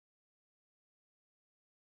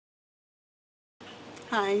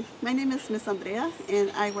Hi, my name is Miss Andrea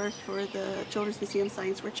and I work for the Children's Museum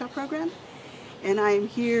Science Workshop Program, and I am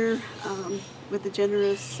here with the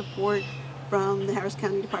generous support from the Harris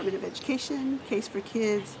County Department of Education, Case for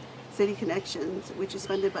Kids, City Connections, which is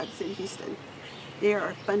funded by the City of Houston. They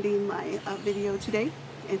are funding my video today,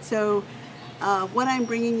 and so what I'm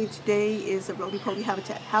bringing you today is a roly-poly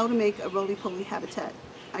habitat, how to make a roly-poly habitat.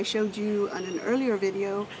 I showed you on an earlier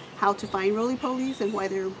video how to find roly-polies and why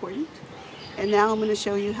they're important. And now I'm going to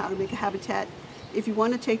show you how to make a habitat. If you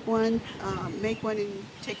want to take one, make one and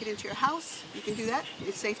take it into your house, you can do that.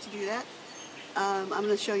 It's safe to do that. I'm going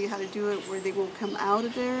to show you how to do it where they won't come out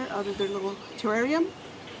of their little terrarium.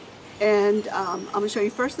 And I'm going to show you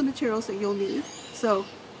first the materials that you'll need. So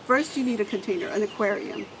first you need a container, an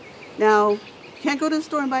aquarium. Now, you can't go to the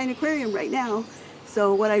store and buy an aquarium right now.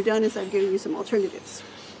 So what I've done is I've given you some alternatives.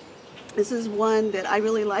 This is one that I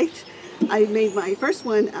really liked. I made my first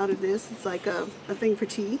one out of this. It's like a thing for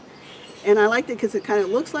tea, and I liked it because it kind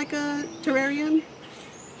of looks like a terrarium,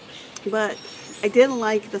 but I didn't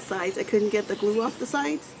like the sides. I couldn't get the glue off the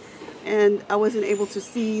sides, and I wasn't able to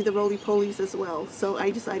see the roly-polies as well, so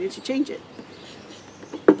I decided to change it.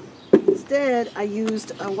 Instead, I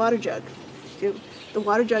used a water jug. The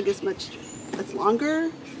water jug is much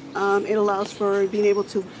longer. It allows for being able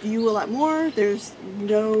to view a lot more. There's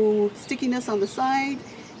no stickiness on the side.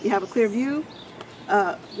 You have a clear view.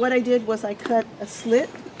 What I did was I cut a slit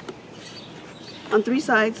on 3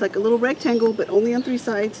 sides, like a little rectangle, but only on 3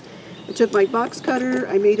 sides. I took my box cutter,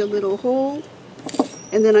 I made a little hole,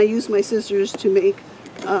 and then I used my scissors to make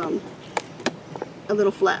a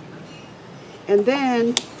little flap. And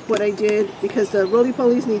then what I did, because the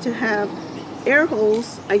roly-polies need to have air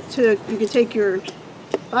holes, you can take your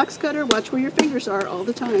box cutter, watch where your fingers are all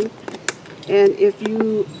the time, and if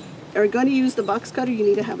you are going to use the box cutter, you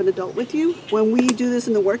need to have an adult with you. When we do this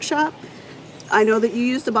in the workshop, I know that you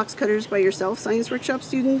use the box cutters by yourself, science workshop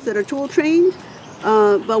students that are tool trained,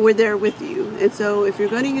 but we're there with you. And so if you're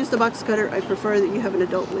going to use the box cutter, I prefer that you have an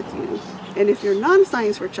adult with you. And if you're not a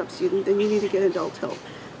science workshop student, then you need to get adult help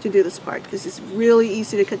to do this part, because it's really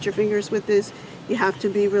easy to cut your fingers with this. You have to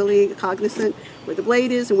be really cognizant where the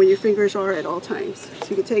blade is and where your fingers are at all times.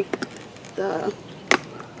 So you can take the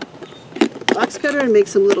box cutter and make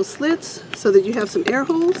some little slits so that you have some air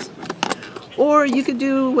holes, or you could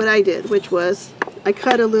do what I did, which was I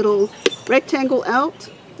cut a little rectangle out.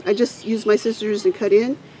 I just used my scissors and cut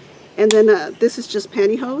in, and then this is just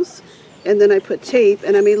pantyhose, and then I put tape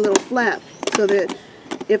and I made a little flap so that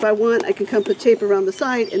if I want, I can come put tape around the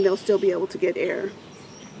side and they'll still be able to get air.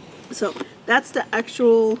 So that's the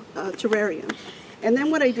actual terrarium. And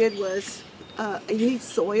then what I did was you need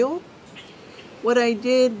soil. What I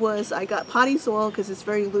did was I got potting soil because it's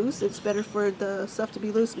very loose. It's better for the stuff to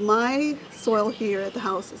be loose. My soil here at the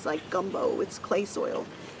house is like gumbo. It's clay soil,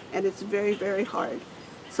 and it's very, very hard.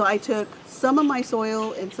 So I took some of my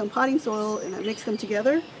soil and some potting soil and I mixed them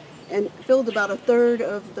together and filled about 1/3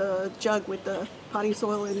 of the jug with the potting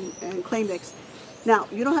soil and clay mix. Now,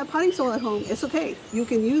 you don't have potting soil at home, it's okay. You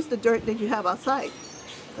can use the dirt that you have outside.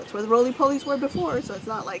 That's where the roly-polies were before, so it's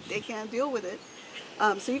not like they can't deal with it.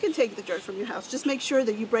 So you can take the dirt from your house. Just make sure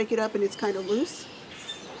that you break it up and it's kind of loose.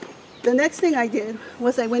 The next thing I did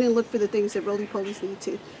was I went and looked for the things that roly-polies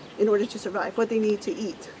need in order to survive, what they need to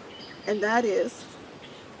eat. And that is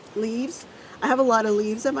leaves. I have a lot of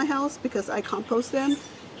leaves at my house because I compost them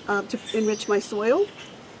to enrich my soil.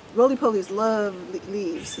 Roly-polies love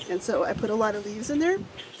leaves, and so I put a lot of leaves in there.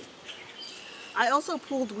 I also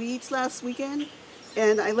pulled weeds last weekend,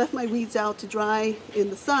 and I left my weeds out to dry in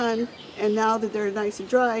the sun, and now that they're nice and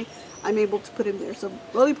dry, I'm able to put them there. So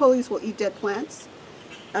roly-polies will eat dead plants.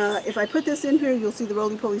 If I put this in here, you'll see the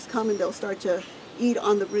roly-polies come and they'll start to eat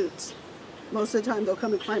on the roots. Most of the time they'll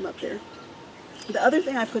come and climb up there. The other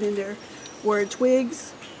thing I put in there were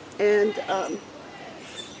twigs and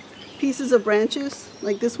pieces of branches.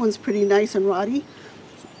 Like this one's pretty nice and rotty.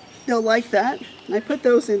 They'll like that. And I put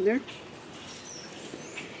those in there.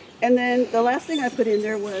 And then the last thing I put in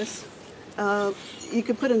there was you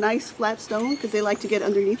could put a nice flat stone because they like to get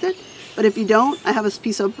underneath it. But if you don't, I have a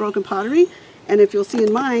piece of broken pottery. And if you'll see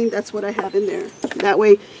in mine, that's what I have in there. That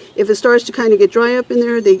way, if it starts to kind of get dry up in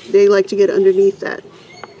there, they like to get underneath that.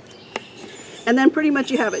 And then pretty much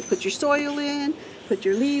you have it. Put your soil in, put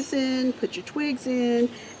your leaves in, put your twigs in,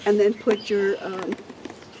 and then put your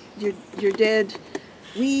dead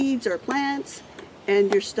weeds or plants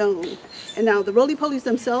and your stone. And now the roly-polies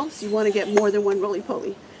themselves, you want to get more than one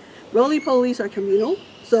roly-poly. Roly-polies are communal,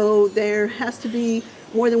 so there has to be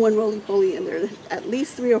more than one roly-poly in there, at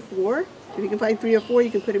least 3 or 4. If you can find 3 or 4,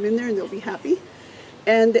 you can put them in there and they'll be happy.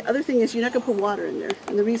 And the other thing is you're not going to put water in there.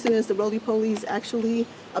 And the reason is the roly-polies actually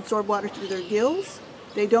absorb water through their gills.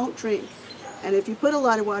 They don't drink. And if you put a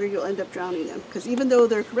lot of water, you'll end up drowning them. Because even though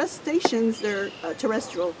they're crustaceans, they're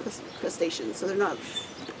terrestrial crustaceans. So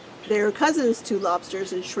they're cousins to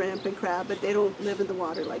lobsters and shrimp and crab, but they don't live in the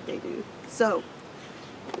water like they do. So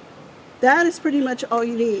that is pretty much all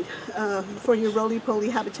you need for your roly-poly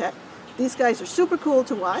habitat. These guys are super cool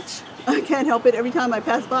to watch. I can't help it. Every time I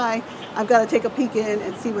pass by, I've got to take a peek in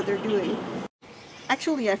and see what they're doing.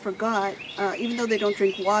 Actually, I forgot, even though they don't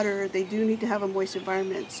drink water, they do need to have a moist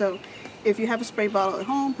environment. So if you have a spray bottle at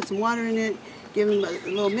home, put some water in it, give them a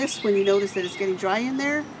little mist when you notice that it's getting dry in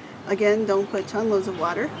there. Again, don't put ton-loads of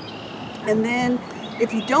water. And then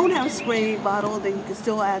if you don't have a spray bottle, then you can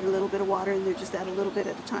still add a little bit of water in there, just add a little bit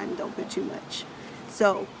at a time, don't put too much.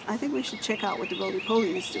 So I think we should check out what the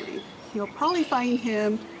roly-poly is doing. You'll probably find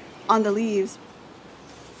him on the leaves.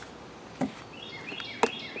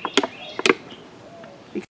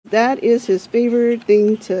 That is his favorite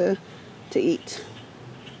thing to eat.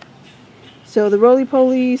 So the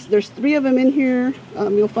roly-polies, there's 3 of them in here.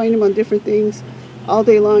 You'll find them on different things all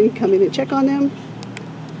day long. You come in and check on them.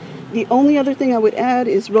 The only other thing I would add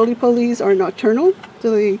is roly-polies are nocturnal,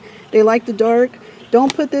 so they like the dark.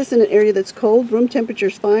 Don't put this in an area that's cold. Room temperature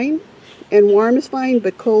is fine, and warm is fine,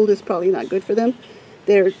 but cold is probably not good for them.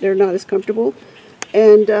 They're not as comfortable.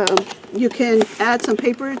 And you can add some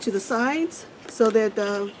paper to the sides so that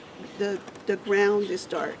the ground is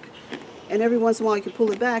dark. And every once in a while you can pull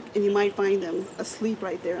it back and you might find them asleep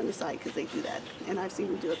right there on the side, because they do that. And I've seen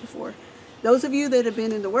them do it before. Those of you that have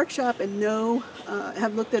been in the workshop and know,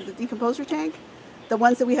 have looked at the decomposer tank, the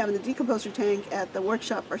ones that we have in the decomposer tank at the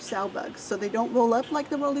workshop are sow bugs. So they don't roll up like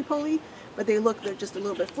the roly-poly, but they're just a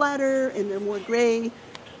little bit flatter and they're more gray.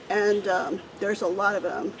 And there's a lot of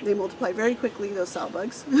them. They multiply very quickly, those sow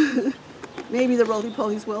bugs. Maybe the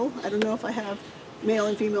roly-polies will. I don't know if I have male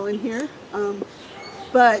and female in here.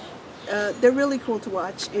 But they're really cool to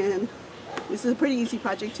watch, and this is a pretty easy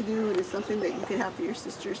project to do, and it's something that you can have for your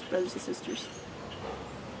sisters, brothers and sisters.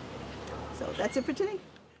 So that's it for today.